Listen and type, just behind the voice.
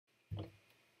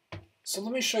So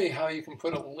let me show you how you can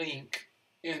put a link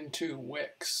into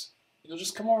Wix. You'll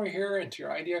just come over here into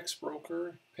your IDX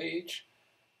Broker page,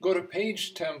 go to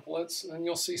Page Templates, and then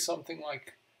you'll see something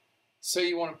like, say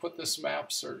you want to put this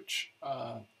map search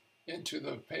into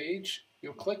the page.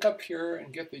 You'll click up here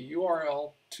and get the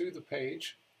URL to the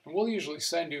page, and we'll usually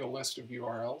send you a list of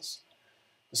URLs.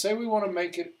 Say we want to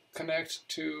make it connect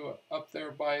to up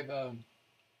there by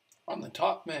on the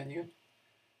top menu.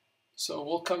 So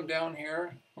we'll come down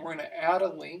here and we're going to add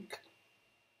a link,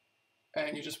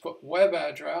 and you just put web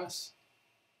address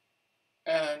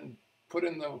and put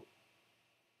in the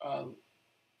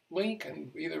link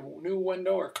in either new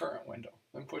window or current window,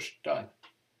 then push done.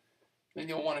 Then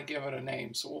you'll want to give it a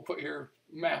name, so we'll put here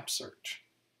map search.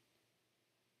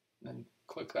 Then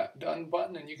click that done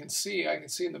button, and you can see, I can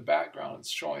see in the background it's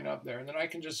showing up there, and then I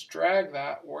can just drag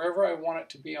that wherever I want it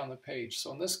to be on the page.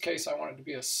 So in this case I want it to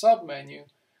be a submenu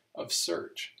of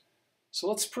search. So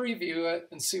let's preview it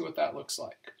and see what that looks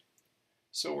like.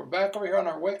 So we're back over here on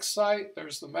our Wix site.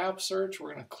 There's the map search.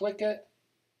 We're going to click it.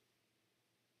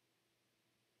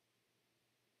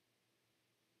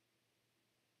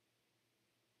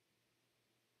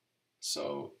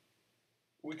 So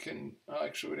we can,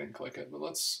 actually we didn't click it, but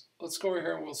let's go over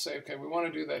here and we'll say, okay, we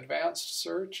want to do the advanced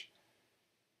search.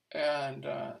 And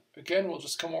again, we'll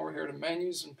just come over here to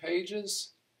menus and pages,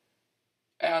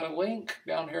 add a link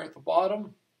down here at the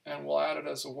bottom, and we'll add it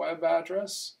as a web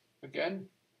address. Again,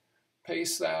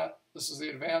 paste that. This is the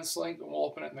advanced link, and we'll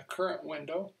open it in the current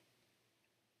window.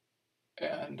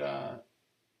 And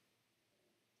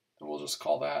we'll just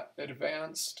call that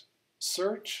advanced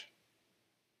search.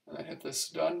 And then hit this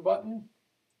done button.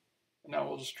 And now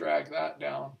we'll just drag that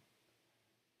down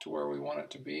to where we want it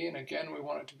to be. And again, we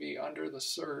want it to be under the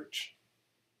search.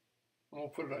 And we'll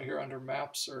put it here under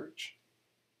map search.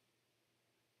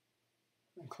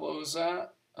 And close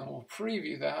that. And we'll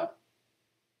preview that.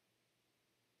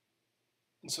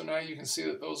 And so now you can see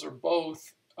that those are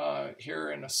both here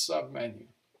in a submenu.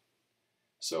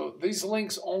 So these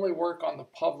links only work on the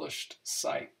published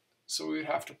site. So we would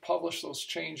have to publish those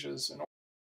changes in